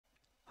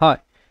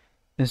Hi,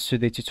 in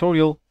today's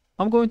tutorial,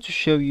 I'm going to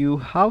show you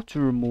how to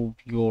remove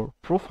your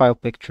profile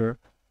picture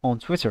on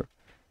Twitter.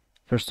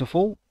 First of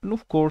all, and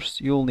of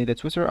course, you'll need a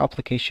Twitter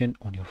application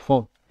on your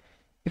phone.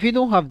 If you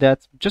don't have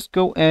that, just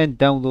go and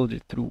download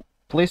it through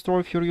Play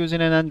Store if you're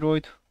using an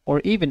Android, or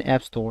even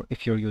App Store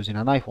if you're using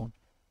an iPhone,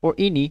 or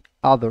any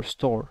other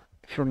store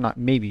if you're not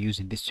maybe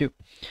using this too.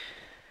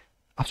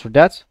 After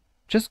that,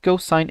 just go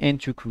sign in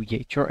to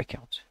create your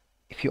account.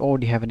 If you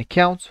already have an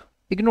account,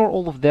 ignore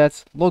all of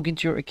that, log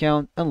into your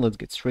account, and let's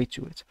get straight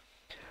to it.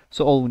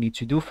 So all we need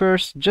to do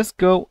first, just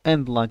go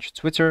and launch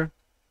Twitter.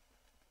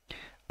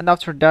 And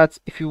after that,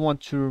 if you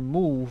want to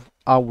remove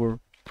our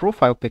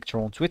profile picture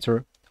on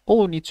Twitter,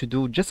 all we need to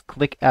do, just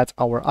click at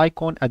our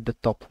icon at the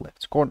top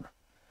left corner.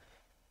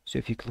 So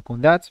if you click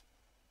on that,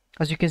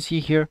 as you can see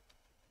here,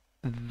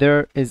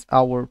 there is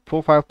our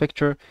profile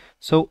picture.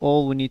 So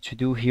all we need to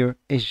do here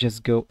is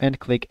just go and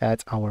click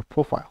at our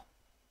profile.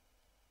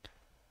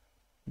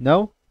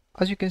 Now,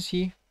 as you can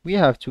see, we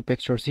have two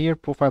pictures here,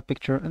 profile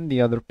picture and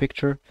the other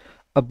picture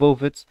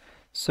above it.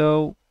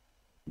 So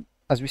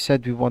as we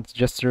said, we want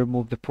just to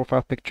remove the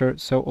profile picture.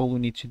 So all we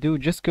need to do,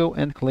 just go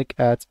and click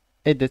at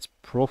edit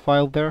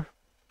profile there.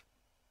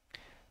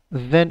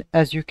 Then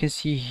as you can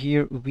see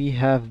here, we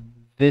have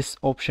this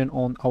option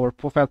on our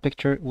profile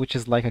picture, which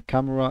is like a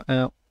camera.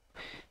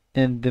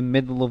 In the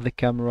middle of the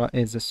camera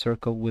is a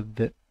circle with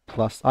the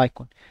plus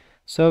icon.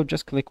 So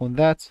just click on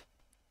that.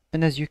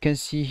 And as you can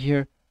see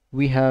here,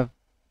 we have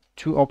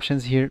two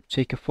options here,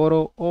 take a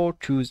photo or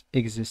choose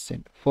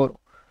existing photo.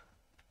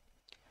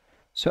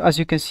 So as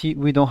you can see,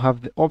 we don't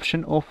have the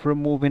option of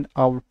removing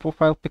our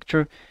profile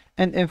picture,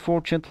 and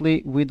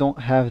unfortunately we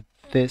don't have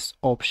this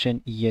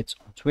option yet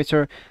on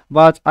Twitter,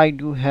 but I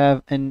do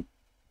have an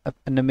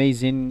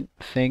amazing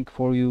thing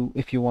for you.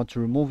 If you want to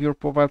remove your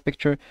profile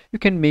picture, you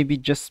can maybe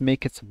just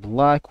make it a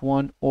black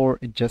one or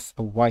just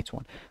a white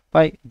one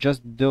by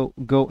just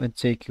go and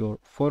take your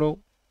photo,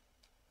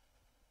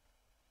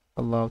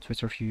 allow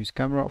Twitter to use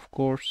camera of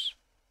course,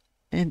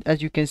 and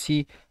as you can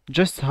see,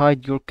 just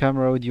hide your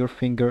camera with your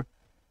finger.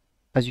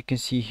 As you can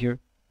see here,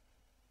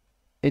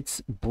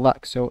 it's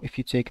black. So if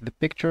you take the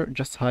picture,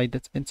 just hide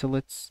it until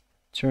it's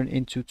turned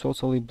into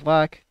totally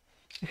black.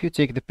 If you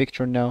take the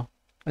picture now,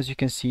 as you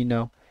can see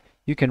now,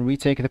 you can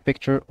retake the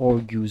picture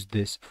or use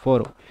this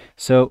photo.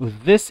 So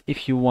this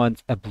if you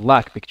want a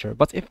black picture,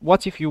 but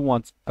what if you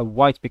want a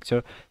white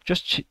picture?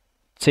 Just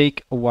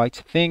take a white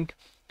thing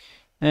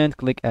and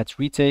click at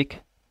retake,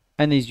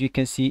 and as you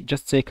can see,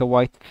 just take a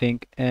white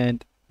thing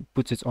and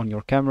put it on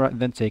your camera,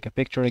 then take a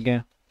picture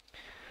again.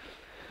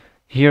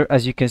 Here,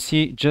 as you can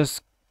see,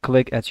 just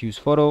click at use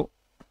photo,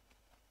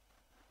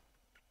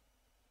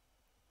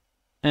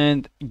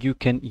 and you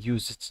can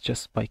use it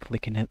just by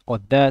clicking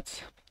on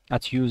that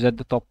at use at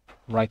the top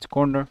right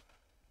corner.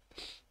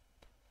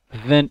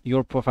 Then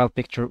your profile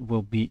picture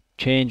will be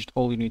changed.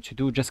 All you need to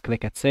do, just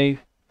click at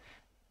save,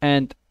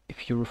 and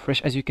if you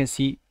refresh, as you can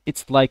see,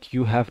 it's like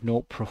you have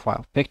no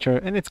profile picture,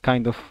 and it's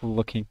kind of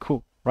looking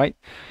cool, right?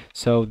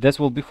 So this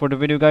will be for the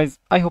video, guys.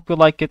 I hope you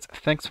like it.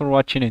 Thanks for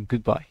watching and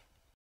goodbye.